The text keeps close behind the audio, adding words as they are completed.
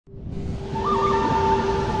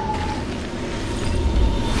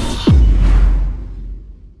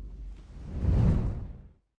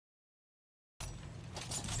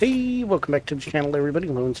Hey, welcome back to the channel, everybody.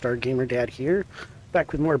 Lone Star Gamer Dad here,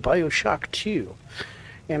 back with more Bioshock 2.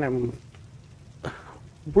 And I'm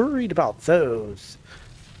worried about those,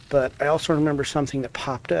 but I also remember something that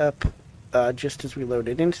popped up just as we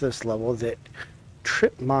loaded into this level, that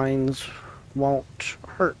trip mines won't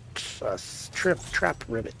hurt us. Trap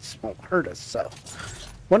rivets won't hurt us, so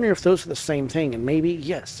wondering if those are the same thing, and maybe,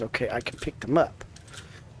 yes, okay, I can pick them up.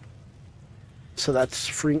 So that's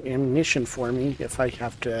free ammunition for me if I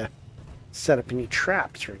have to set up any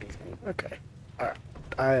traps or anything. Okay. Alright.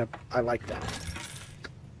 I like that.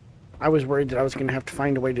 I was worried that I was going to have to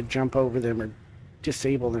find a way to jump over them or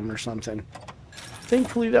disable them or something.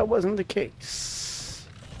 Thankfully, that wasn't the case.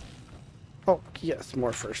 Oh, yes,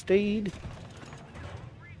 more first aid.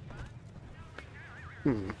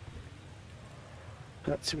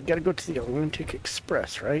 Let's see, we got to go to the Atlantic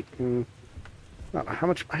Express, right? And I don't know how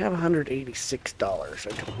much. I have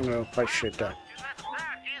 $186. I don't know if I should.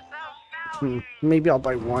 Maybe I'll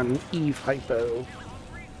buy one Eve Hypo.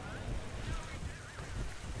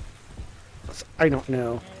 I don't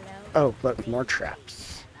know. Oh, look, more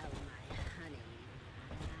traps.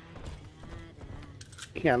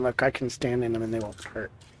 Yeah, look, I can stand in them and they won't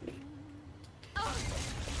hurt me.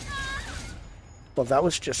 Well, that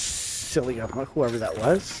was just silly, whoever that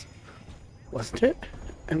was. Wasn't it?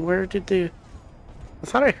 And where did the... I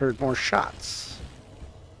thought I heard more shots.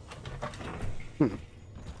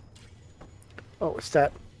 Oh, is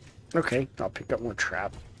that... Okay, I'll pick up more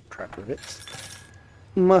trap rivets.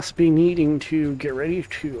 Must be needing to get ready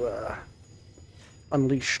to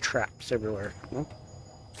unleash traps everywhere. Well,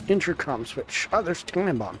 intercom switch. Oh, there's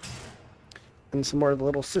Tenebaum. And some more of the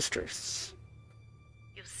little sisters.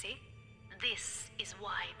 You see? This is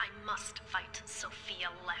why I must fight Sofia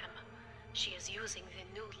Lamb. She is using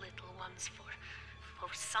the new little ones for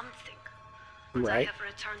something. And Right. I have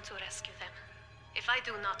returned to rescue them. If I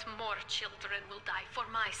do not, more children will die for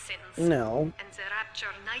my sins. No. And the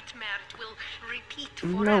Rapture nightmare will repeat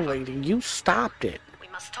forever. No, lady, you stopped it. We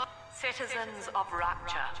must talk. Citizens of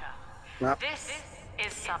Rapture. No. This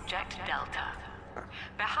is Subject Delta.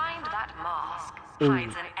 Behind that mask Ooh,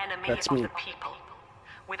 hides an enemy that's of me. the people,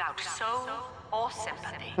 without soul or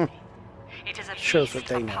sympathy. It is a Shows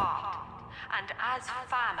beast what they know. apart, and as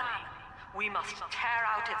family, we must tear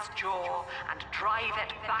out its jaw and drive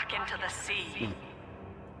it back into the sea.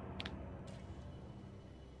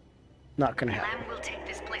 Not gonna happen. Lamb will take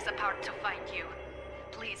this place apart to find you.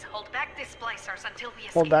 Please hold back the splicers until we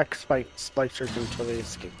escape. Hold back splicers until they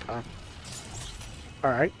escape, huh?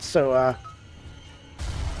 Alright, so,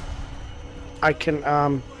 I can,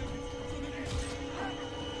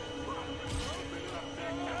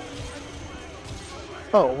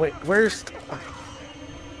 Oh, wait, where's...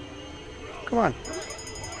 Come on.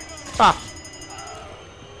 Ah!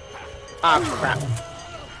 Ah, crap.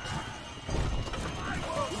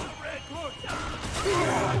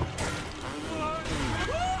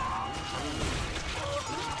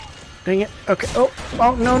 Dang it. Okay. Oh,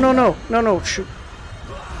 no, shoot.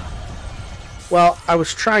 Well, I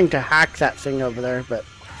was trying to hack that thing over there, but...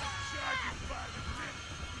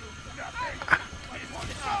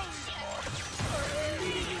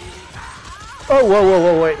 Oh,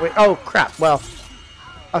 whoa, wait. Oh, crap. Well,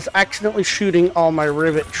 I was accidentally shooting all my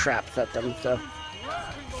rivet traps at them, so...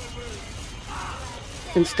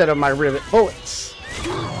 Instead of my rivet bullets.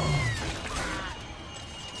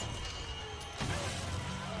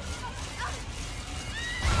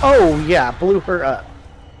 Oh, yeah, blew her up.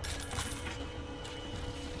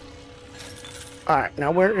 Alright,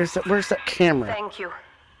 now where's that camera? Thank you.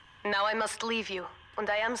 Now I must leave you, and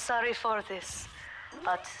I am sorry for this.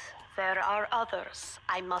 But there are others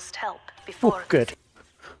I must help before Oh, good.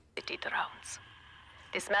 the city drowns.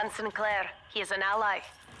 This man Sinclair, he is an ally,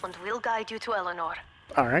 and will guide you to Eleanor.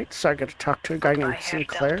 Alright, so I gotta talk to a guy named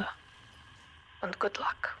Sinclair. Delta. And good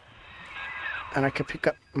luck. And I can pick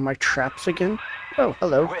up my traps again. Oh,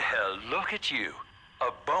 hello. Well, look at you. A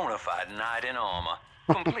bona fide knight in armor,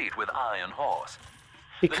 complete with iron horse.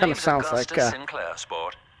 He kind of sounds like Sinclair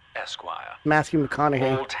Sport, Esquire. Matthew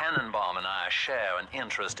McConaughey. Old Tenebaum and I share an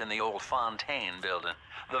interest in the old Fontaine building,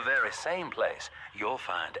 the very same place you'll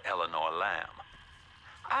find Eleanor Lamb.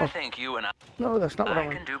 I think you and No, that's not what I I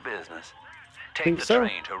want. can do business. Take Think the so?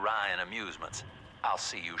 train to Ryan Amusements. I'll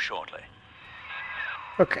see you shortly.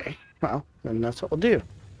 Okay, well, then that's what we'll do.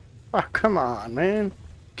 Oh, come on, man.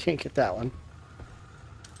 Can't get that one.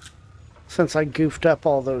 Since I goofed up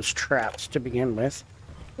all those traps to begin with.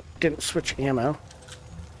 Didn't switch ammo.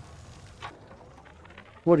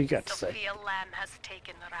 What do you got to say? Sofia Lamb has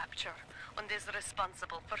taken Rapture and is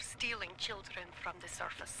responsible for stealing children from the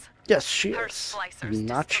surface. Yes, she Her is. splicers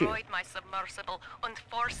Not you. destroyed my submersible and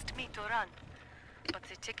forced me to run. But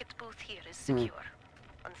the ticket booth here is secure,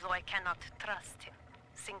 and though I cannot trust him,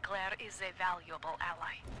 Sinclair is a valuable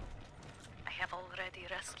ally. I have already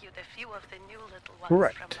rescued a few of the new little ones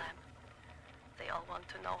Right. from Lamb. They all want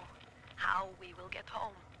to know how we will get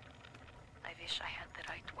home. I wish I had the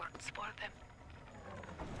right words for them.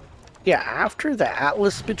 Yeah, after the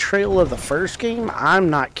Atlas betrayal of the first game, I'm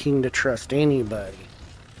not keen to trust anybody.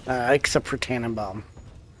 Except for Tenebaum.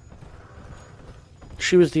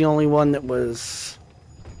 She was the only one that was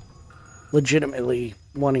legitimately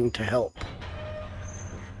wanting to help.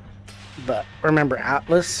 But remember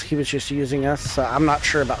Atlas, he was just using us, so I'm not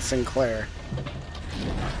sure about Sinclair.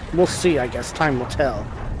 We'll see, I guess. Time will tell.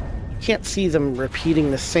 Can't see them repeating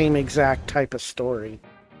the same exact type of story.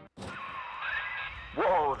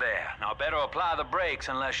 Whoa there. Now better apply the brakes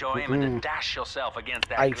unless you're aiming to dash yourself against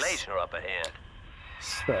that Ice. glacier up ahead.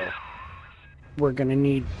 So, we're gonna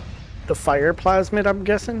need the fire plasmid, I'm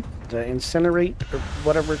guessing? The incinerate, or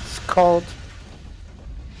whatever it's called,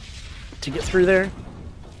 to get through there.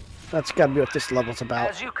 That's gotta be what this level's about.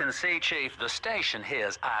 As you can see, Chief, the station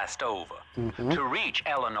here's iced over. To reach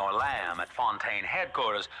Eleanor Lamb at Fontaine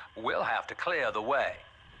headquarters, we'll have to clear the way.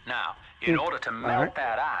 Now, in order to melt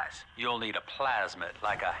that ice, you'll need a plasmid,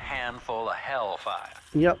 like a handful of hellfire.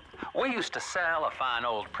 Yep. We used to sell a fine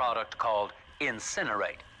old product called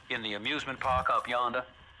Incinerate in the amusement park up yonder.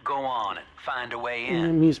 Go on and find a way in.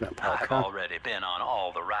 Amusement park, I've huh? already been on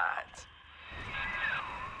all the rides.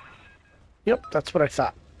 Yep, that's what I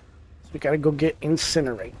thought. So we gotta go get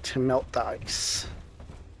incinerate to melt the ice.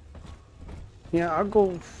 Yeah, I'll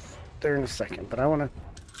go there in a second, but I wanna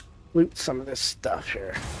loot some of this stuff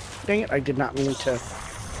here. Dang it, I did not mean to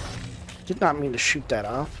shoot that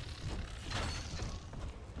off.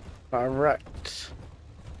 Alright.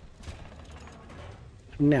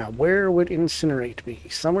 Now, where would incinerate be?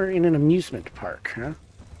 Somewhere in an amusement park, huh?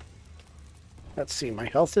 Let's see, my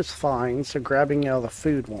health is fine, so grabbing all the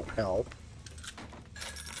food won't help.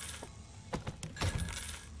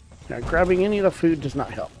 Now, grabbing any of the food does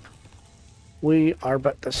not help. We are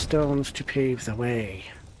but the stones to pave the way.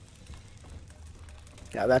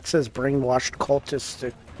 Yeah, that says brainwashed cultists,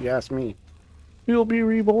 if you ask me. You'll be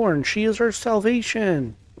reborn. She is our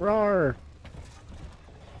salvation. Rawr.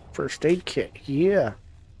 First aid kit. Yeah.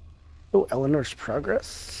 Oh, Eleanor's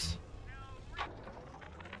progress.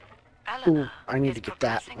 Ooh, I need to get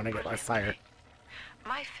that when I get my fire.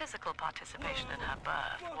 My physical participation in her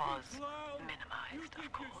birth was minimized,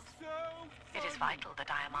 of course. It is vital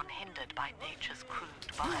that I am unhindered by nature's crude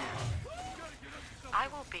bias. I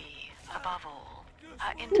will be, above all,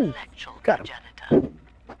 her intellectual progenitor,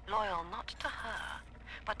 loyal not to her,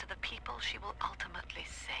 but to the people she will ultimately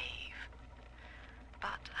save.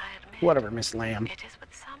 But I admit, Whatever, Miss Lamb. it is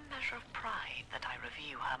with some measure of pride that I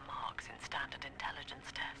review her marks in standard intelligence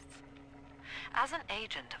tests. As an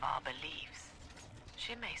agent of our beliefs,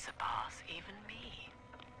 she may surpass even me.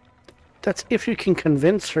 That's if you can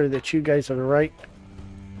convince her that you guys are right.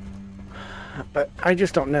 But I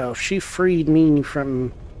just don't know. If she freed me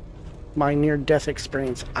from my near-death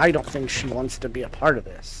experience, I don't think she wants to be a part of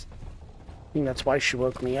this. I think that's why she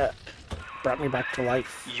woke me up. Brought me back to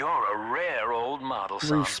life. You're a rare old model,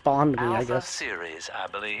 son. Respawned me, I Alpha guess. series, I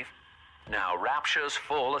believe. Now, Rapture's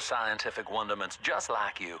full of scientific wonderments just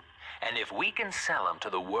like you. And if we can sell them to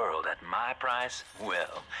the world at my price,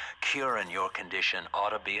 well, curing your condition ought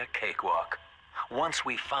to be a cakewalk. Once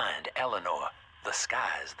we find Eleanor, the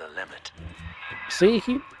sky's the limit. See,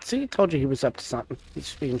 I told you he was up to something.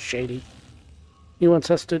 He's being shady. He wants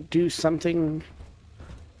us to do something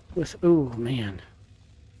with... Ooh, man.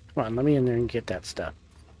 Come on, let me in there and get that stuff.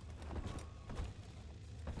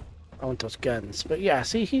 I want those guns. But yeah,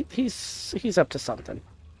 see, he's up to something.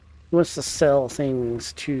 He wants to sell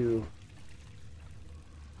things to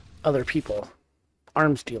other people.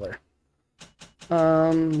 Arms dealer.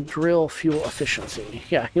 Drill fuel efficiency.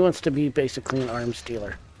 Yeah, he wants to be basically an arms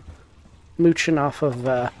dealer. Mooching off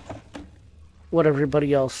of what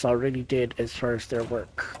everybody else already did as far as their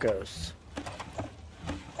work goes.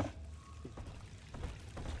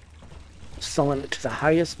 Selling it to the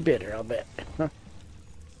highest bidder, I'll bet. Huh?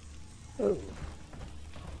 Oh.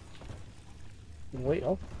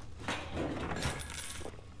 Well.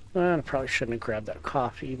 I probably shouldn't have grabbed that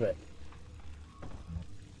coffee, but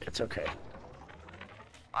it's okay.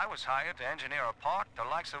 I was hired to engineer a park the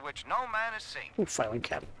likes of which no man has seen. Ooh, filing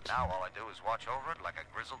cabinet. Now all I do is watch over it like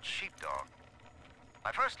a grizzled sheepdog.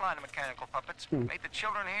 My first line of mechanical puppets made the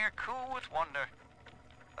children here cool with wonder.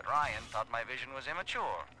 but Ryan thought my vision was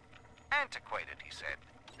immature. Antiquated, he said.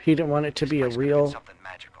 He didn't want it to be a This place could real be something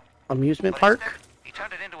magical. amusement But park? instead, he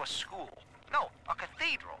turned it into a school. No, a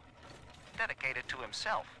cathedral. Dedicated to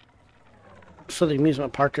himself. So the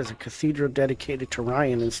amusement park is a cathedral dedicated to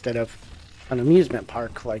Ryan instead of an amusement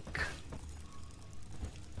park like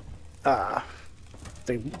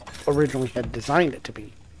they originally had designed it to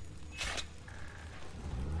be.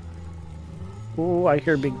 Oh, I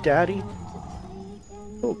hear Big Daddy.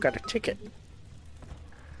 Oh, got a ticket.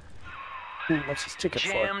 What's this ticket for?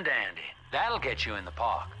 Jim Dandy. That'll get you in the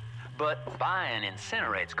park. But buying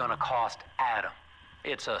Incinerate's gonna cost Adam.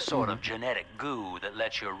 It's a sort of genetic goo that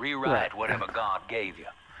lets you rewrite Right. whatever God gave you.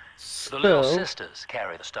 So, The little sisters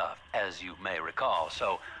carry the stuff, as you may recall,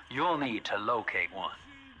 so you'll need to locate one.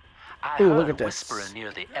 I Ooh, heard look a at this. whispering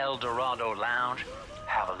near the El Dorado Lounge.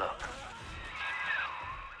 Have a look.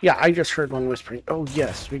 yeah, I just heard one whispering. Oh,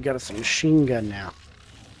 yes, we got us a machine gun now.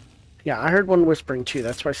 Yeah, I heard one whispering too.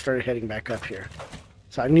 That's why I started heading back up here.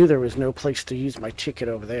 So I knew there was no place to use my ticket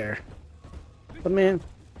over there. But man,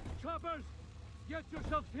 Choppers, get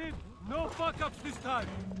yourselves hid. No fuck-ups this time.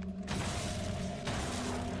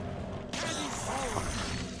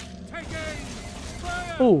 Take aim.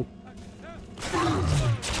 Fire. oh,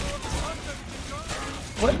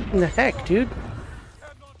 what in the heck, dude?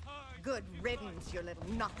 Good riddance, you little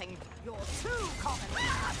nothing. You're too common.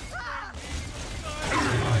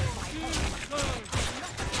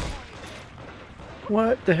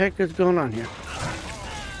 What the heck is going on here?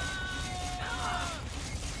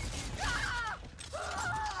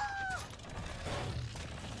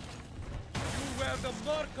 Wear the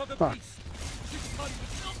mark of the Huh. beast.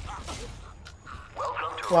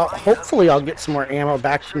 Well, hopefully I'll get some more ammo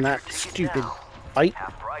back from that stupid fight.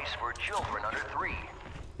 Half price for children under 3.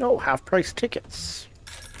 No, half-price tickets.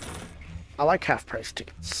 I like half-price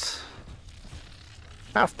tickets.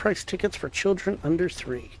 Half-price tickets for children under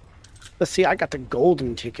 3. Let's see, I got the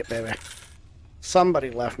golden ticket, baby. Somebody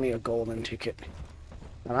left me a golden ticket.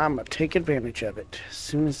 And I'm going to take advantage of it as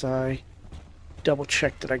soon as I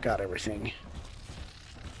double-check that I got everything.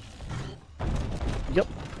 Yep,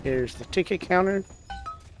 here's the ticket counter.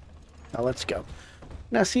 Now let's go.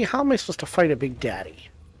 Now see, how am I supposed to fight a Big Daddy?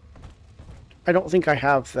 I don't think I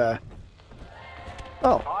have the...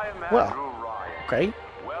 Oh, well, okay.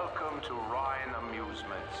 Welcome to Ryan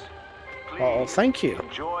Amusements. Please Oh, thank you.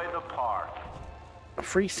 enjoy the park. A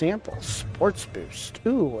free sample. Sports boost.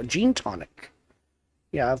 Ooh, a gene tonic.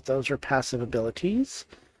 Yeah, those are passive abilities.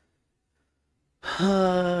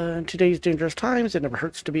 In today's dangerous times, it never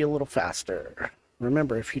hurts to be a little faster.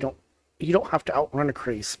 Remember, if you don't have to outrun a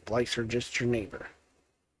crazy splice or just your neighbor.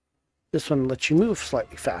 This one lets you move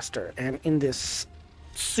slightly faster, and in this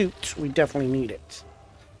suit, we definitely need it.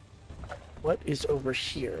 What is over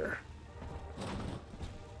here?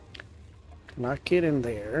 Cannot get in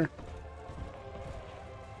there.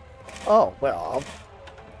 Oh, well, I'll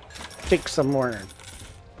take some more.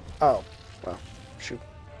 Oh, well, shoot.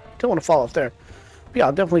 Don't want to fall off there. But yeah,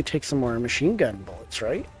 I'll definitely take some more machine gun bullets,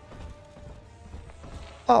 right?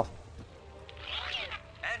 Oh,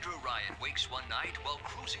 Andrew Ryan wakes one night while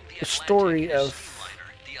cruising the the story Atlantic in his of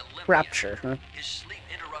steamliner, the Olympian. Rapture, huh? His sleep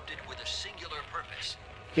interrupted with a singular purpose.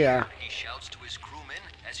 Yeah. He shouts to his crewmen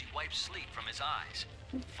as he wipes sleep from his eyes.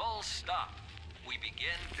 Full stop. We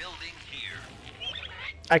begin building here.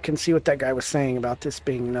 I can see what that guy was saying about this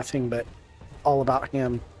being nothing but all about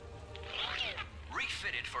him.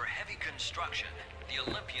 Refitted for heavy construction, the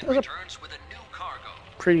Olympian There's a returns with a new cargo.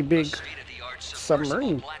 pretty big A state-of-the-art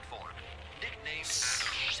submarine. platform, nicknamed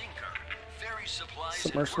Sinclair, ferries supplies and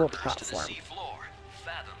Submersible workers to the platform. seafloor,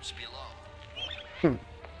 fathoms below.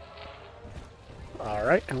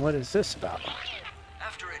 Alright, and what is this about?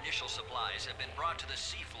 After initial supplies have been brought to the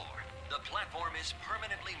seafloor, the platform is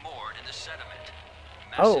permanently moored in the sediment.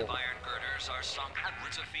 Massive Oh. iron girders are sunk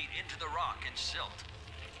hundreds of feet into the rock and silt.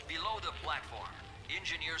 Below the platform,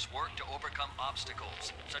 engineers work to overcome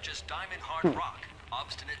obstacles such as diamond-hard rock,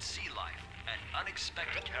 obstinate sea life, and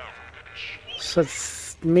unexpected peril. So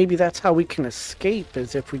maybe that's how we can escape,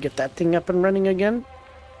 is if we get that thing up and running again?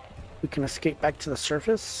 We can escape back to the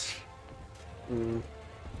surface?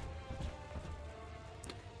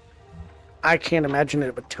 I can't imagine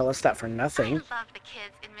it would tell us that for nothing. I love the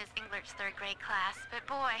kids in Miss Englert's third grade class, but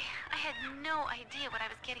boy, I had no idea what I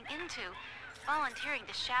was getting into. Volunteering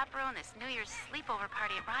to chaperone this New Year's sleepover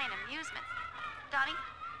party at Ryan Amusements. Donnie,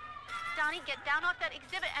 get down off that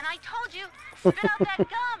exhibit, and I told you, spit out that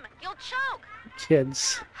gum! You'll choke!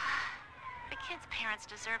 Kids. The kids' parents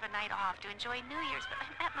deserve a night off to enjoy New Year's, but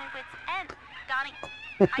I'm at my wit's end. Donnie,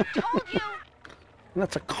 I told you!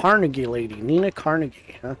 That's a Carnegie lady. Nina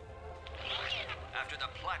Carnegie, huh? After the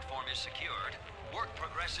platform is secured, work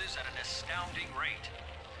progresses at an astounding rate.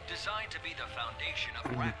 Designed to be the foundation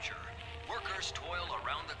of Rapture, workers toil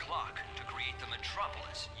around the clock to create the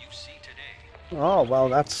metropolis you see today. Oh, well,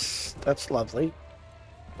 that's lovely.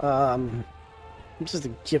 This is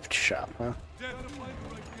the gift shop, huh?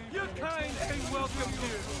 Your kind ain't welcome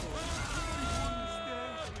here.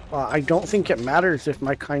 Well, I don't think it matters if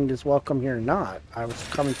my kind is welcome here or not. I was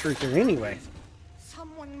coming through here anyway.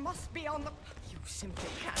 Someone must be on the... You simply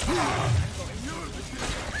can't.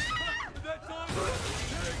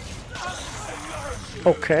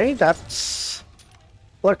 Okay, that's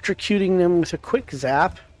electrocuting them with a quick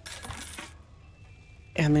zap.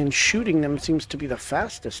 And then shooting them seems to be the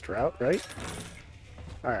fastest route, right?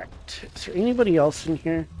 Alright, is there anybody else in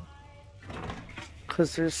here?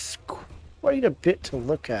 Because there's quite a bit to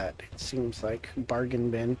look at, it seems like. Bargain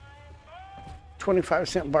bin.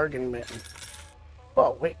 25-cent bargain bin.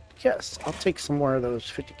 Oh, wait, yes, I'll take some more of those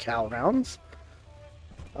 50 cal rounds.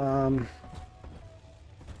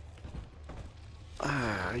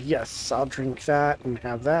 Yes, I'll drink that and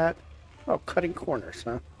have that. Oh, cutting corners,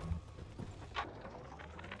 huh?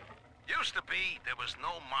 Used to be, there was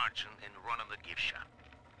no margin in running the gift shop.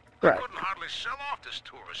 Right. I couldn't hardly sell off this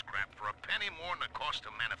tourist crap for a penny more than the cost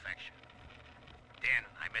of manufacture. Then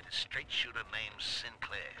I met a straight shooter named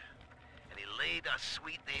Sinclair, and he laid a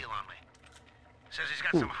sweet deal on me. Says he's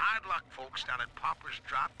got some hard luck folks down at Popper's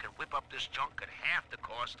Drop can whip up this junk at half the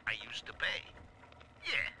cost I used to pay.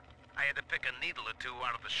 Yeah, I had to pick a needle or two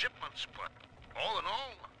out of the shipments, but all in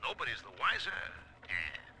all, nobody's the wiser,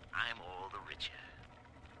 and I'm all the richer.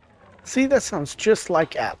 See, that sounds just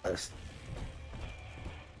like Atlas.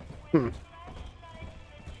 Alright,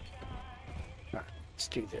 let's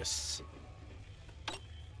do this.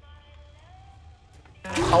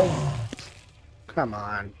 Oh, come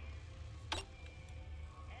on.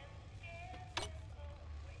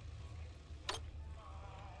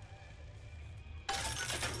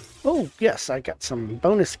 Oh, yes, I got some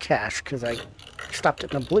bonus cash because I stopped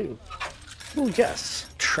it in the blue. Oh, yes,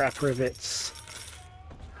 trap rivets.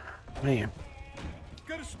 Man.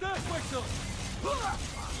 Gotta stop myself.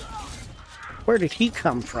 Where did he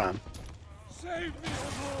come from? Save me.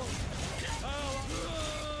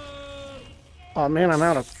 Oh man,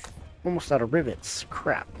 I'm almost out of rivets.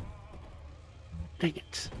 Crap. Dang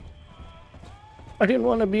it. I didn't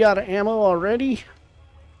want to be out of ammo already.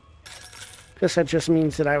 Guess that just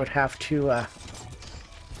means that I would have to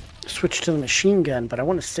switch to the machine gun, but I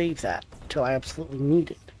want to save that until I absolutely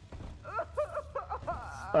need it.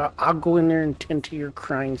 I'll go in there and tend to your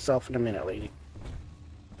crying self in a minute, lady.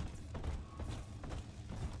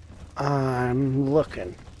 I'm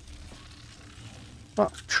looking. Oh,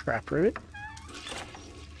 trap rivet.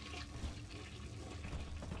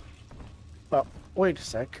 Oh, wait a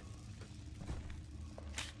sec.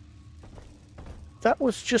 That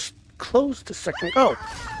was just closed a second ago.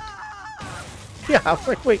 Yeah,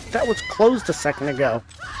 wait, that was closed a second ago.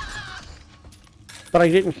 But I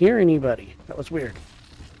didn't hear anybody. That was weird.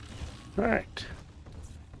 Alright.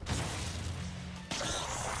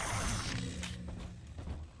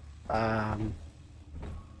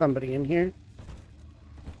 Somebody in here?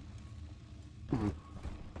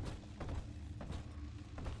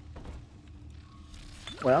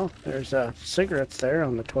 Well, there's cigarettes there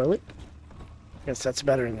on the toilet. Guess that's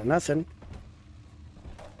better than nothing.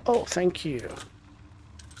 Oh, thank you.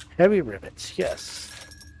 Heavy rivets, yes.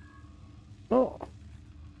 Oh.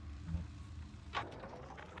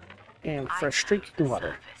 And fresh drinking water.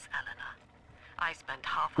 Service, Eleanor. I spent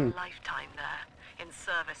half a lifetime there, in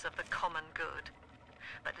service of the common good.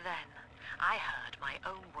 But then, I heard my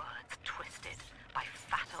own words twisted by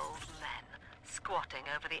fat old men squatting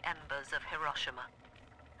over the embers of Hiroshima.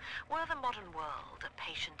 Were the modern world a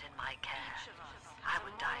patient in my care, I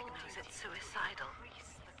would diagnose it suicidal.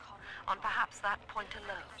 On perhaps that point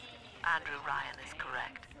alone, Andrew Ryan is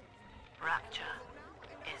correct. Rapture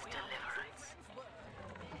is deliverance.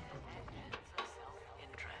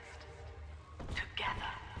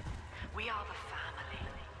 Together, we are the family,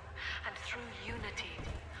 and through unity,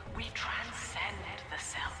 we transcend the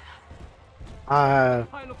self.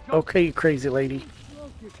 Okay, you crazy lady.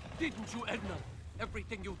 Didn't you, Edna?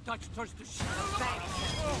 Everything you touch turns to shit.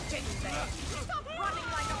 Stop running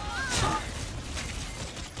like a...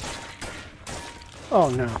 Oh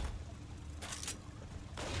no.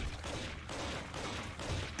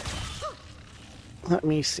 Let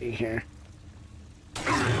me see here.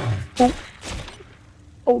 Oh.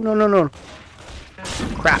 Oh, no.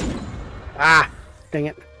 Crap. Ah, dang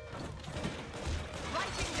it.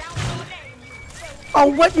 Oh,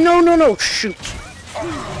 what? No. Shoot.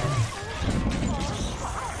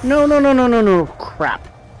 No. Crap.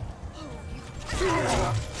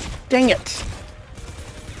 Dang it!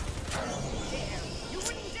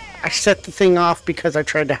 I set the thing off because I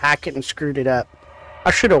tried to hack it and screwed it up.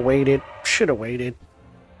 I should have waited. Should have waited.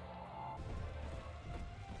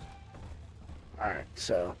 Alright,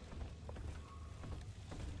 so...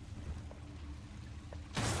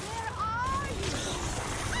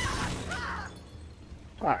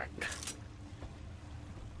 Alright.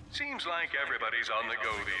 Seems like everybody's on the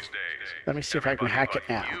go these days. Let me see if I can hack it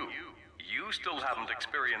now. You still haven't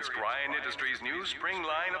experienced Ryan Industries' new spring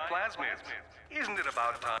line of plasmids. Isn't it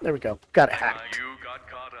about time? There we go. Got it hacked. You got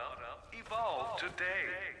caught up. Evolved today.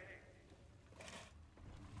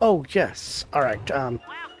 Oh, yes. Alright, I'll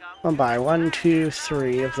buy 1, 2,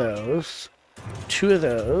 3 of those. 2 of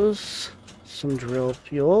those. Some drill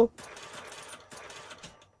fuel.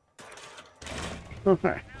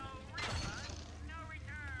 Okay.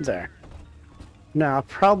 There. Now, I'll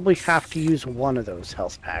probably have to use one of those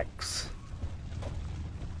health packs.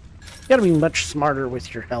 You gotta be much smarter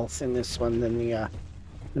with your health in this one than the,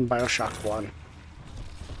 than Bioshock 1.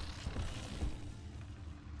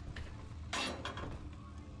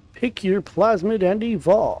 Pick your plasmid and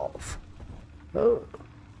evolve. Oh.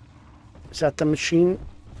 Is that the machine?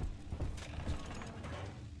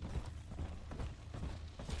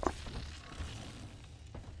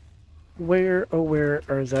 Where, oh, where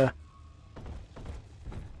are the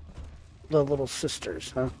little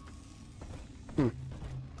sisters, huh? I'm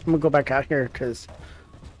gonna go back out here because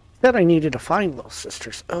said I needed to find little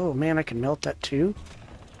sisters. Oh man, I can melt that too?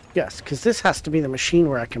 Yes, because this has to be the machine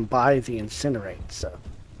where I can buy the incinerate, so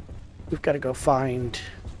we've got to go find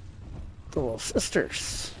the little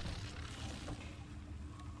sisters.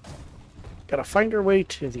 Gotta find our way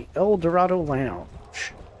to the El Dorado Lounge.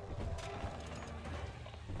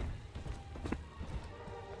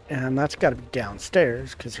 And that's got to be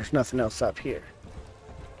downstairs, because there's nothing else up here.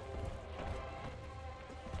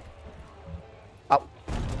 Oh,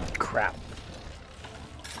 crap.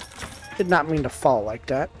 Did not mean to fall like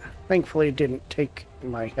that. Thankfully, it didn't take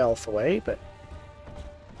my health away, but...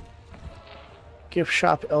 Gift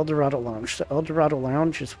shop, El Dorado Lounge. The El Dorado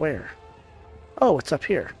Lounge is where? Oh, it's up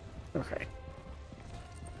here. Okay.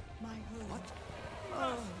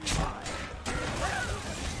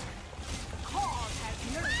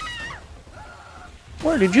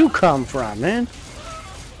 Where did you come from, man?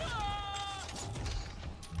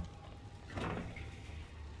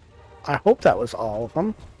 I hope that was all of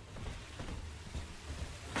them.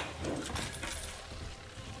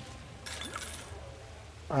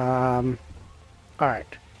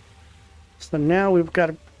 Alright. So now we've got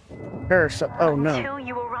to prepare ourselves. Oh no. Until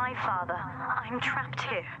you arrive, Father, I'm trapped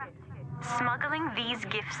here. Smuggling these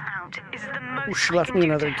gifts out is the most. Oh, she left me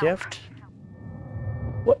another gift.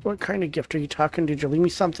 What kind of gift are you talking? Did you leave me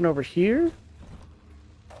something over here?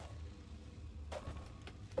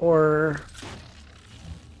 Or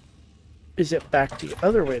is it back the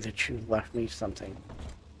other way that you left me something?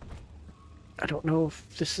 I don't know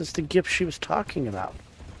if this is the gift she was talking about.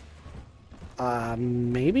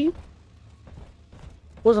 Maybe?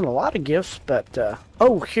 Wasn't a lot of gifts, but,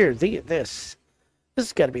 oh, here, this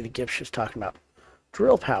has got to be the gift she was talking about.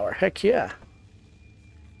 Drill power, heck yeah.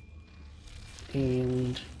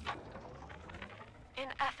 And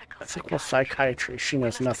ethical psychiatry she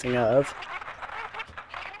knows nothing of.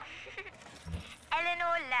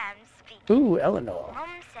 Eleanor Lamb speaking. Ooh, Eleanor. Mom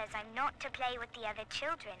says I'm not to play with the other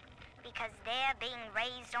children because they're being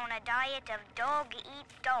raised on a diet of dog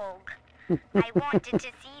eat dog. I wanted to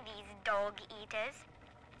see these dog eaters,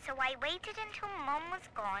 so I waited until Mom was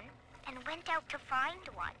gone and went out to find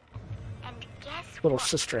one. And guess Little what?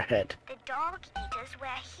 sister head. The dog eaters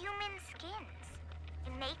wear human skins.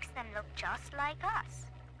 It makes them look just like us.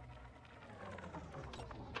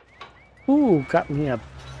 Ooh, got me a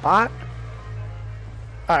bot.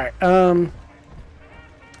 Alright, I'm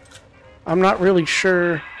not really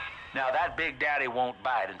sure. Now that Big Daddy won't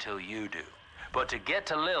bite until you do. But to get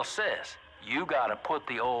to Lil Sis, you gotta put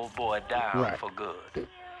the old boy down for good.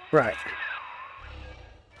 Right.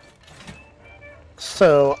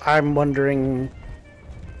 So, I'm wondering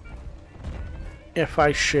if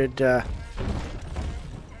I should,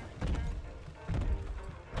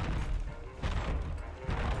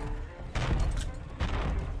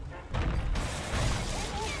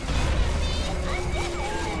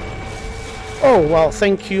 Oh, well,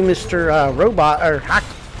 thank you, Mr. Robot, or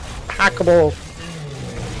Hackable.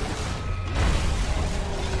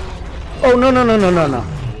 Oh, no, no, no, no, no, no.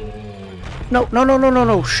 No, no, no, no, no,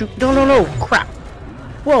 no, shoot. No, no, no, crap.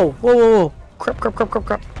 Whoa, whoa, whoa, whoa. Crap, crap, crap, crap,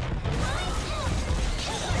 crap.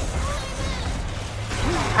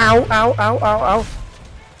 Ow, ow, ow, ow, ow.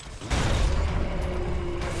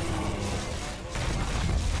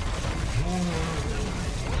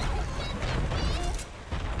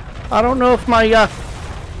 I don't know if my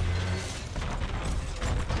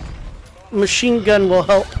machine gun will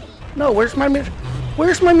help. No, where's my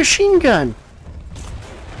machine gun?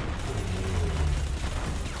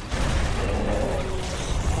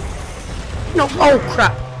 No, oh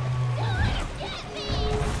crap.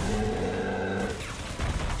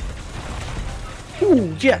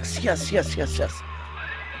 Ooh, yes. Take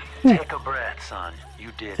a breath, son. You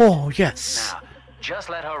did it. Oh, yes. Now, just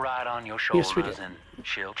let her ride on your Yes, we shoulders did. and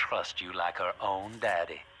she'll trust you like her own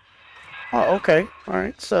daddy. Oh, okay.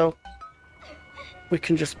 Alright, so we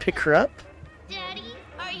can just pick her up. Daddy,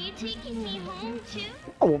 are you taking me home too?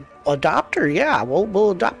 Oh, adopt her, yeah.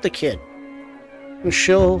 We'll adopt the kid. And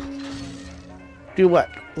she'll do what?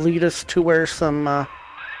 Lead us to where some,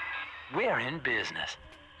 We're in business.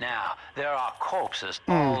 Now, there are corpses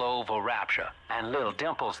all over Rapture, and little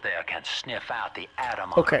Dimples there can sniff out the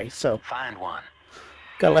atom. Okay, so Find one.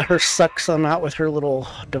 gotta let her suck some out with her little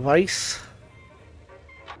device.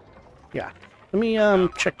 Yeah. Let me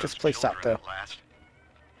check this place out though. Last.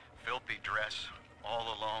 Filthy dress, all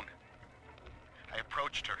alone. I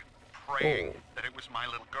approached her, praying that it was my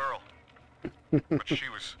little girl. But she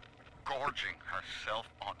was gorging herself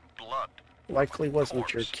on blood. Likely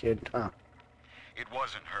wasn't your kid, huh? It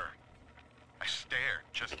wasn't her. I stared,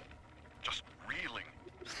 just reeling.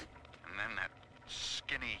 And then that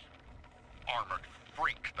skinny, armored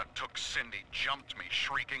freak that took Cindy jumped me,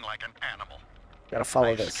 shrieking like an animal. Gotta follow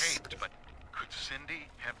I this. escaped, but could Cindy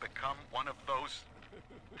have become one of those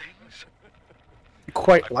things?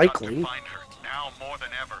 Quite I've likely. got to find her now more than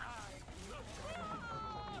ever.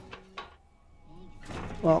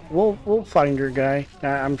 Well, we'll find her, guy.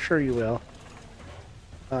 I'm sure you will.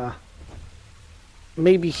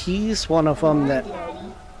 Maybe he's one of them that...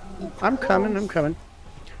 I'm coming.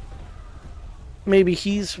 Maybe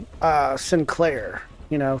he's Sinclair,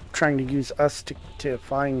 you know, trying to use us to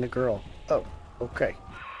find the girl. Oh, okay.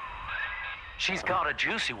 She's got a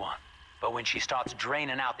juicy one, but when she starts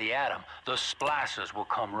draining out the atom, the splicers will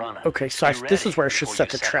come running. Okay, so Be this is ready where I should before set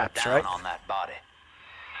you the settle traps, down right? on that body.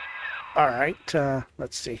 Alright,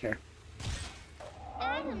 let's see here.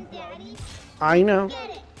 Adam, Daddy. I know. Get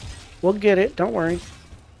it. We'll get it, don't worry.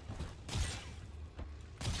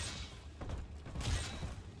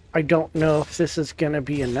 I don't know if this is gonna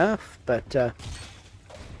be enough, but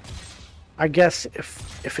I guess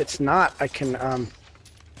if it's not, I can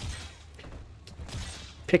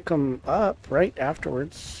pick them up right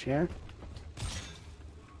afterwards. Yeah.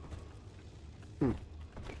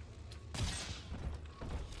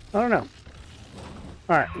 I don't know.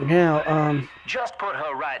 All right, now Just put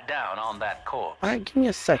her right down on that corpse. all right, give me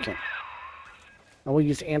a second. I will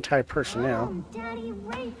use anti-personnel. Daddy,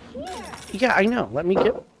 right here. Yeah, I know. Let me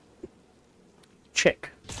get chick,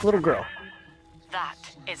 little girl. That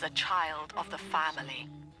is a child of the family,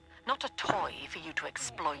 not a toy for you to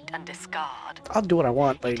exploit and discard. I'll do what I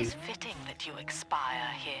want, It lady. is fitting that you expire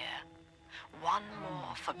here. One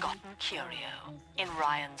more forgotten curio in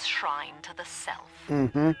Ryan's shrine to the self.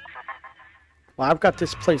 Mm-hmm. Well, I've got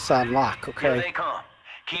this place on lock, Here okay? they come.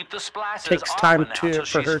 Keep the splicers Takes off time now to- till for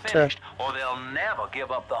she's her to- finished, or they'll never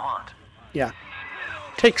give up the hunt. Yeah.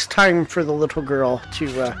 Takes time for the little girl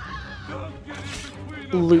to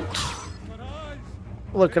loot.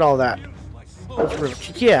 Look at all that. That's really,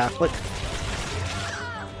 yeah, look.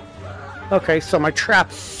 Okay, so my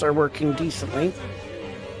traps are working decently.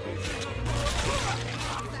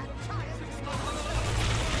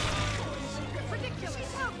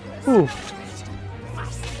 Ooh.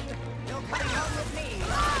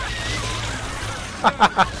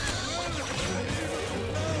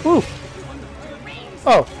 Ooh.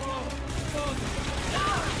 Oh.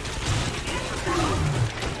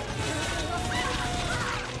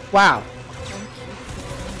 Wow.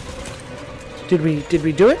 Did we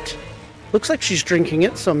do it? Looks like she's drinking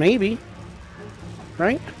it, so maybe.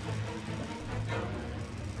 Right?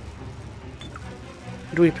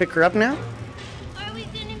 Do we pick her up now? Are we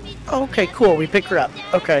gonna be Oh, okay, cool. We pick her up.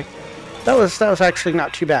 Okay. That was actually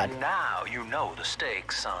not too bad. Now you know the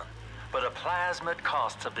stakes, son. But a plasmid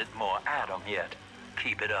costs a bit more atom yet.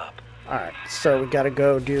 Keep it up. Alright, so we gotta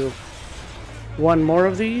go do one more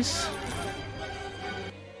of these.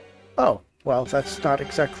 Oh, well, that's not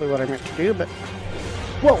exactly what I meant to do, but...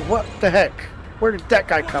 Whoa, what the heck? Where did that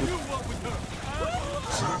guy come?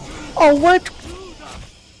 Oh, what?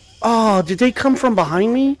 Oh, did they come from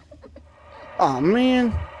behind me? Oh,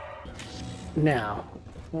 man. Now,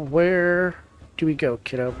 where do we go,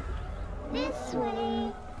 kiddo? this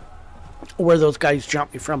way? Where those guys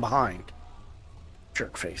jumped me from behind.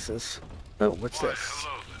 Jerk faces. Oh, what's this?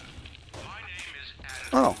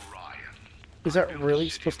 Oh. Is that really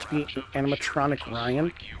supposed to be an animatronic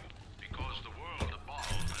Ryan?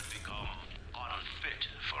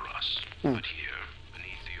 But here,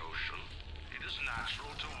 beneath the ocean, it is natural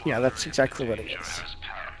to wonder Yeah, that's exactly if what the it danger is. has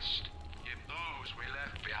passed. If those we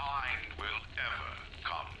left behind will ever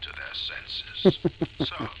come to their senses.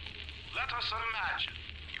 So, let us imagine,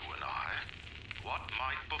 you and I, what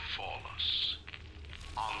might befall us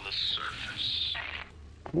on the surface.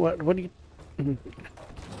 What do you...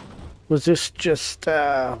 Was this just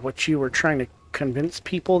what you were trying to convince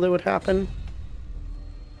people that would happen?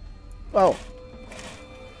 Oh.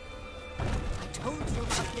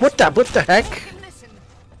 What the heck?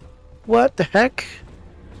 What the heck?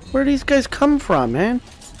 Where do these guys come from, man?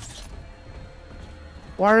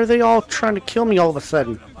 Why are they all trying to kill me all of a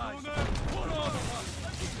sudden?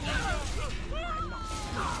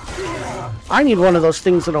 I need one of those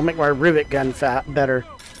things that'll make my rivet gun better.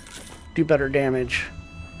 Do better damage.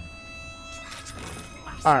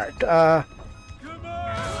 Alright,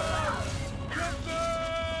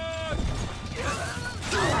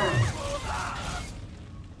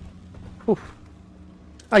 whew.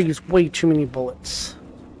 I used way too many bullets.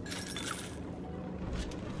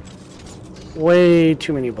 Way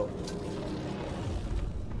too many bullets.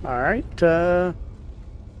 Alright,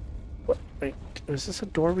 what, wait, is this a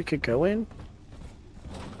door we could go in?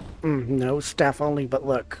 No, staff only, but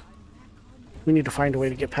look. We need to find a way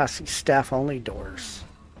to get past these staff only doors.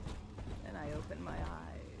 And I open my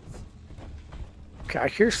eyes. Okay, I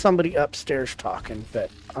hear somebody upstairs talking,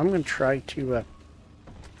 but I'm going to try to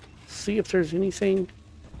see if there's anything.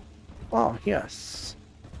 Oh, yes.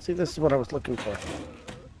 See, this is what I was looking for.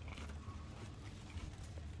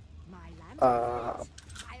 I'll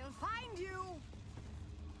find you.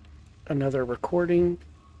 Another recording.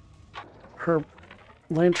 Her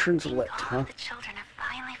lantern's lit, huh? The children have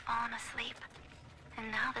finally fallen asleep.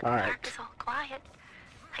 And now that the Alright. park is all quiet,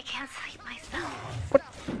 I can't sleep myself.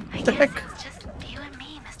 What the heck? It's just you and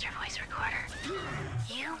me, Mr. Voice Recorder.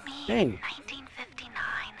 You, me, Dang. 1959.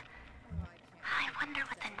 I wonder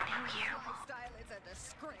what the new year will...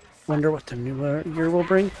 Wonder what the new year will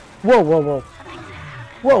bring? Whoa, whoa, whoa.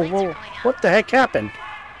 Whoa, whoa. What the heck happened?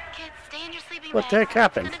 Kids, stay in your sleeping What the bags. heck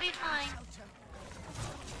happened? It's gonna be fine.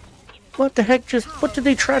 What the heck what did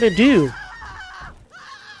they try to do?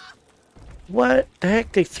 What the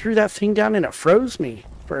heck? They threw that thing down and it froze me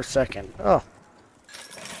for a second. Oh.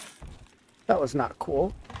 That was not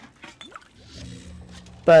cool.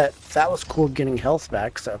 But that was cool getting health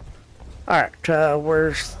back, so. Alright,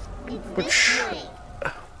 where's...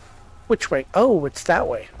 Which way? Oh, it's that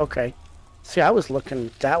way. Okay. See, I was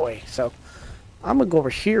looking that way, so. I'm gonna go over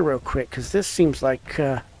here real quick, because this seems like,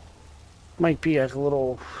 might be a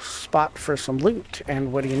little spot for some loot.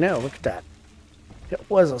 And what do you know? Look at that. It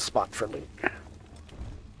was a spot for loot.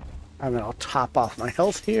 And then I'll top off my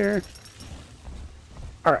health here.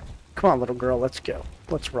 Alright. Come on, little girl. Let's go.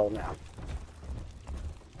 Let's roll now.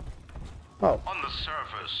 Oh. On the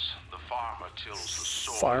surface, the farmer tills the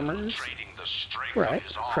soil, Farmers? trading the strength Right, of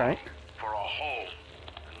his arm right. for a home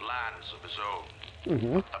and lands of his own.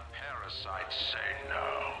 Mm-hmm. But the parasites say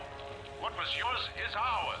no. What was yours is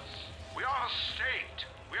ours. We are the state.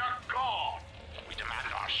 We are God. We demand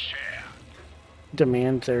our share.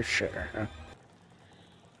 Demand their share. Huh?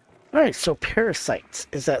 Alright, so parasites.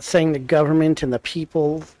 Is that saying the government and the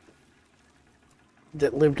people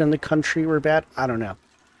that lived in the country were bad? I don't know.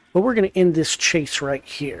 But we're going to end this chase right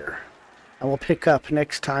here. And we'll pick up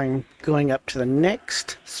next time going up to the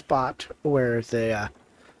next spot where the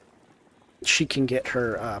she can get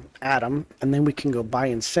her atom. And then we can go buy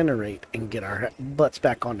Incinerate and get our butts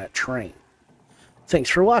back on that train. Thanks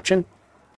for watching.